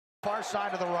Far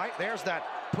side to the right, there's that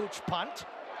pooch punt.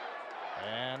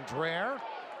 And Dreher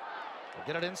will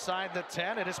get it inside the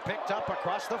 10. It is picked up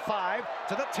across the 5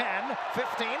 to the 10,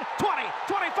 15, 20,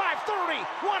 25, 30.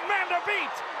 One man to beat.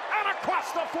 And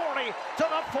across the 40 to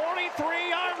the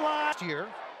 43-yard line. Here.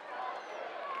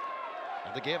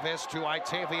 And the give is to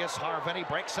Itavius Harvin. He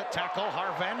breaks a tackle.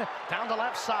 Harvin down the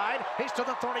left side. He's to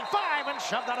the 35 and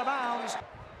shoved out of bounds.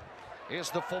 Is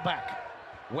the fullback.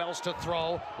 Wells to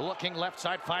throw, looking left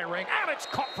side, firing, and it's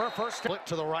caught for a first. Split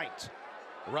to the right.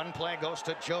 Run play goes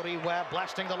to Jody Webb,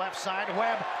 blasting the left side.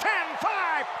 Webb,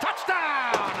 10-5,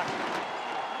 touchdown!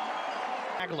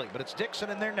 But it's Dixon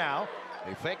in there now.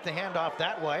 They fake the handoff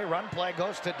that way. Run play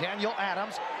goes to Daniel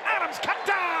Adams. Adams cut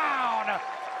down!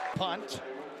 Punt,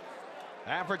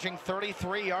 averaging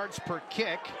 33 yards per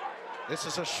kick. This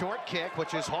is a short kick,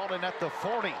 which is hauled in at the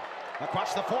 40.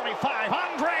 Across the 45,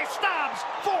 Andre Stubbs,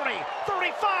 40,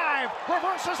 35,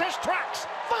 reverses his tracks,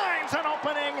 finds an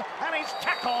opening, and he's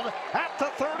tackled at the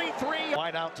 33.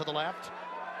 Wide out to the left.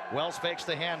 Wells fakes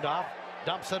the handoff,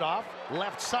 dumps it off,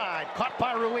 left side, caught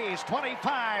by Ruiz,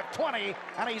 25-20,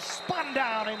 and he's spun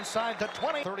down inside the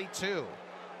 20. 32,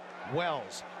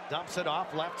 Wells dumps it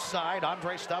off, left side,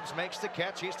 Andre Stubbs makes the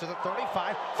catch, he's to the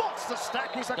 35, vaults the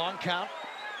stack, he's a long count.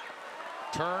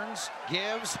 Turns,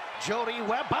 gives, Jody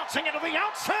Webb bouncing into the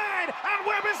outside, and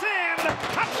Webb is in!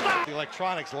 Touchdown! The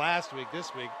electronics last week,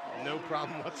 this week, no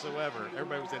problem whatsoever.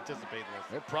 Everybody was anticipating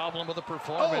this. No problem with the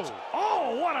performance.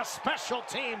 Oh, what a special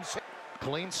teams!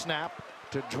 Clean snap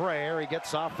to Dreher. He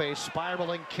gets off a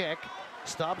spiraling kick.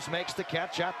 Stubbs makes the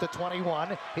catch at the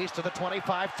 21. He's to the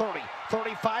 25, 30,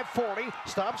 35, 40.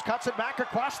 Stubbs cuts it back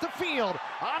across the field.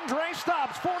 Andre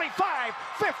Stubbs, 45,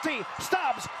 50.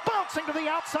 Stubbs bouncing to the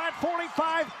outside,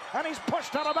 45, and he's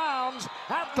pushed out of bounds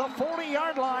at the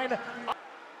 40-yard line.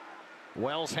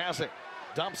 Wells has it,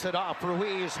 dumps it off.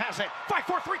 Ruiz has it. 5,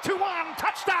 4, 3, 2, 1,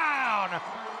 touchdown!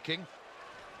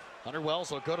 Hunter Wells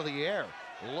will go to the air.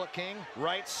 Looking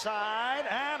right side,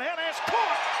 and it is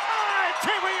caught.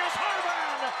 Itavius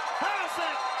Harvin has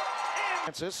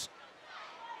it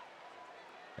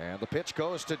in. And the pitch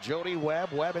goes to Jody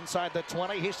Webb. Webb inside the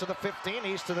 20. He's to the 15.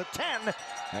 He's to the 10.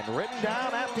 And ridden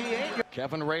down at the 8.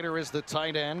 Kevin Rader is the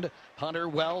tight end. Hunter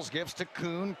Wells gives to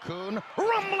Kuhn. Kuhn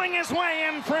rumbling his way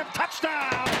in for a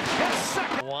touchdown. His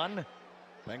second one.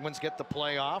 Penguins get the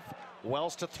play off.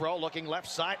 Wells to throw, looking left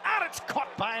side, and it's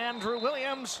caught by Andrew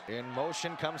Williams. In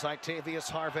motion comes Itavius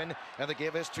Harvin, and the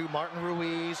give is to Martin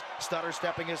Ruiz. Stutter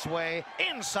stepping his way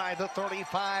inside the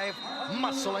 35,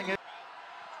 muscling it.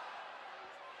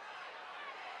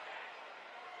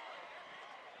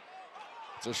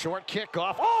 It's a short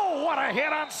kickoff. Oh, what a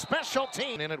hit on special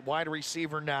team. In at wide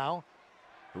receiver now.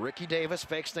 Ricky Davis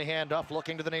fakes the handoff,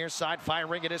 looking to the near side,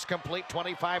 firing. It is complete,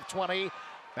 25-20.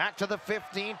 Back to the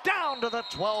 15, down to the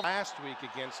 12. Last week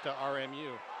against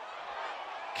RMU.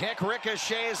 Kick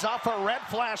ricochets off a red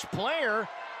flash player,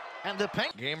 and the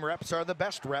pink. Game reps are the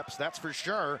best reps, that's for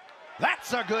sure.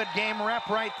 That's a good game rep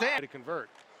right there. To convert.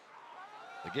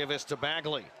 The give is to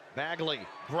Bagley. Bagley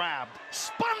grabbed,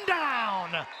 spun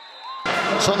down.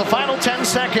 So the final 10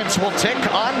 seconds will tick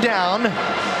on down.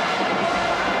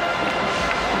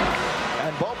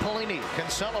 And Bo Pelini can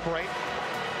celebrate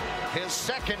his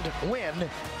second win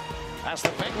as the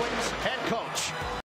Penguins head coach.